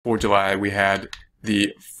for July, we had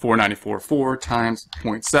the 494.4 times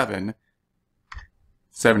 0.7,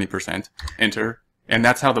 70%, enter. And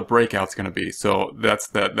that's how the breakout's going to be. So that's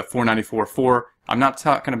the 494.4. I'm not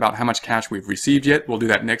talking about how much cash we've received yet. We'll do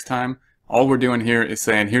that next time. All we're doing here is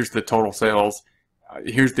saying, here's the total sales.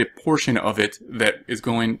 Here's the portion of it that is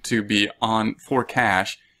going to be on for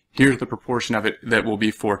cash. Here's the proportion of it that will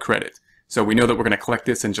be for credit. So we know that we're going to collect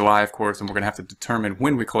this in July, of course, and we're going to have to determine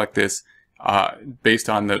when we collect this based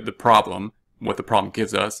on the problem, what the problem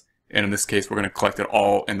gives us. And in this case, we're going to collect it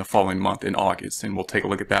all in the following month in August, and we'll take a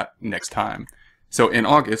look at that next time. So in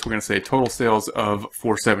August, we're going to say total sales of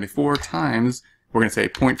 474 times, we're going to say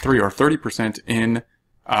 0.3 or 30% in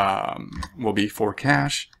will be for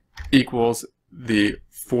cash equals the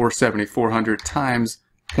 4,400 times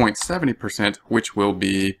 0.70%, which will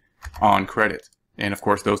be on credit. And of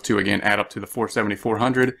course, those two again add up to the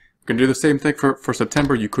 4,400. We're going to do the same thing for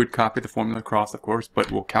September. You could copy the formula across, of course,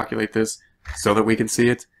 but we'll calculate this so that we can see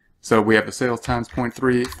it. So we have the sales times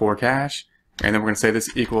 0.3 for cash, and then we're going to say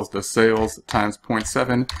this equals the sales times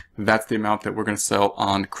 0.7. That's the amount that we're going to sell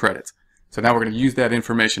on credit. So now we're going to use that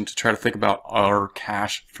information to try to think about our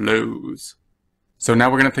cash flows. So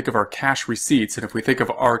now we're going to think of our cash receipts, and if we think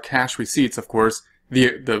of our cash receipts, of course,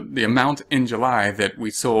 the amount in July that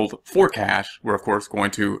we sold for cash, we're of course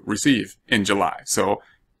going to receive in July. So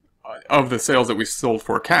of the sales that we sold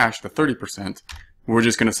for cash, the 30%, we're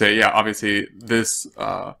just going to say, yeah, obviously this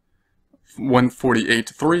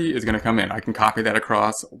 148.3 is going to come in. I can copy that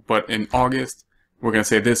across, but in August, we're going to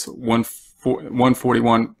say this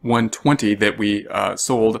 141.120 that we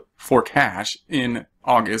sold for cash in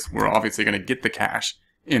August, we're obviously going to get the cash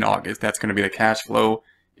in August. That's going to be the cash flow.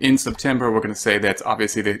 In September, we're going to say that's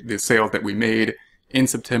obviously the sales that we made in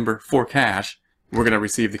September for cash. We're going to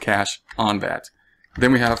receive the cash on that.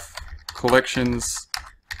 Then we have collections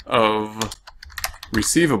of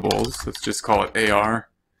receivables. Let's just call it AR.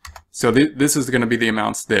 So this is going to be the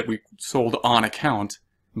amounts that we sold on account,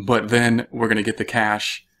 but then we're going to get the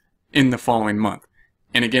cash in the following month.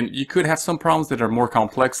 And again, you could have some problems that are more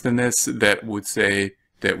complex than this that would say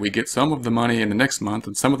that we get some of the money in the next month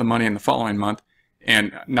and some of the money in the following month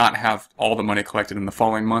and not have all the money collected in the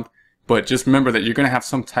following month. But just remember that you're going to have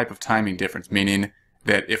some type of timing difference, meaning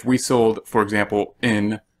that if we sold, for example,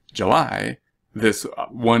 in July, this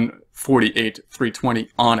 148,320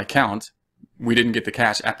 on account, we didn't get the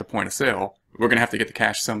cash at the point of sale. We're going to have to get the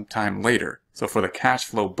cash sometime later. So for the cash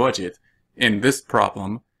flow budget in this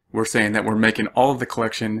problem, we're saying that we're making all of the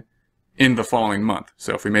collection in the following month.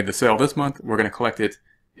 So if we made the sale this month, we're going to collect it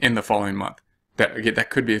in the following month. That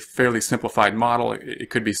could be a fairly simplified model. It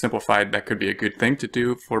could be simplified. That could be a good thing to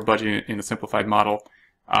do for budgeting in a simplified model.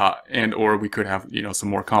 And or we could have, you know, some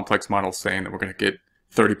more complex models saying that we're going to get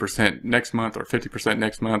 30% next month or 50%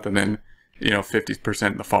 next month and then, you know,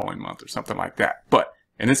 50% the following month or something like that. But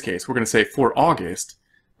in this case, we're going to say for August,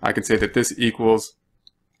 I can say that this equals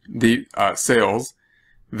the sales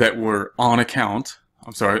that were on account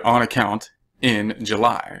in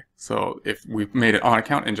July. So if we made it on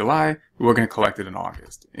account in July, we're going to collect it in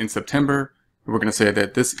August. In September, we're going to say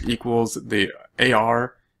that this equals the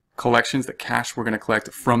AR collections, the cash we're going to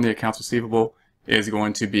collect from the accounts receivable is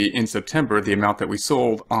going to be in September, the amount that we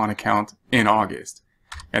sold on account in August.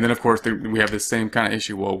 And then of course we have this same kind of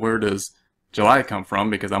issue. Well, where does July come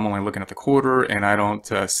from? Because I'm only looking at the quarter and I don't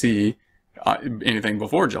see anything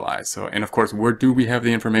before July. So, and of course, where do we have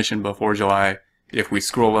the information before July? If we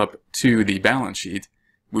scroll up to the balance sheet,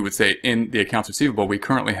 we would say in the accounts receivable, we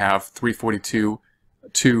currently have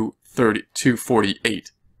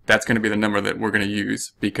 342,248. That's going to be the number that we're going to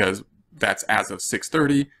use because that's as of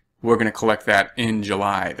 6/30. We're going to collect that in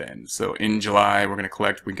July then. So in July, we're going to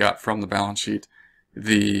collect, we got from the balance sheet,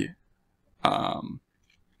 the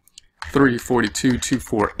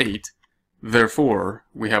 342,248. Therefore,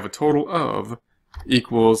 we have a total of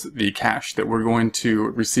equals the cash that we're going to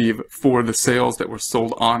receive for the sales that were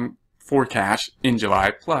sold on for cash in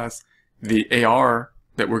July plus the AR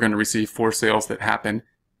that we're going to receive for sales that happened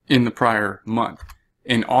in the prior month.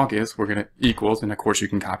 In August, we're going to equals, and of course you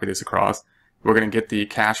can copy this across, we're going to get the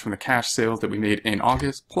cash from the cash sales that we made in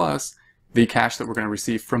August plus the cash that we're going to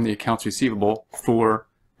receive from the accounts receivable for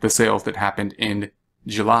the sales that happened in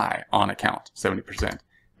July on account, 70%.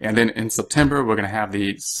 And then in September, we're going to have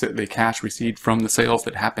the cash received from the sales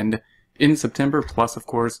that happened in September, plus, of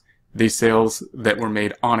course, the sales that were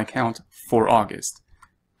made on account for August.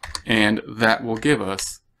 And that will give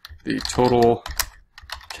us the total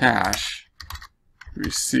cash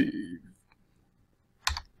received.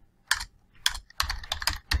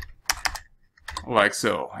 Like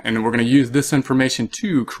so. And then we're going to use this information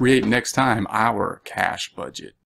to create next time our cash budget.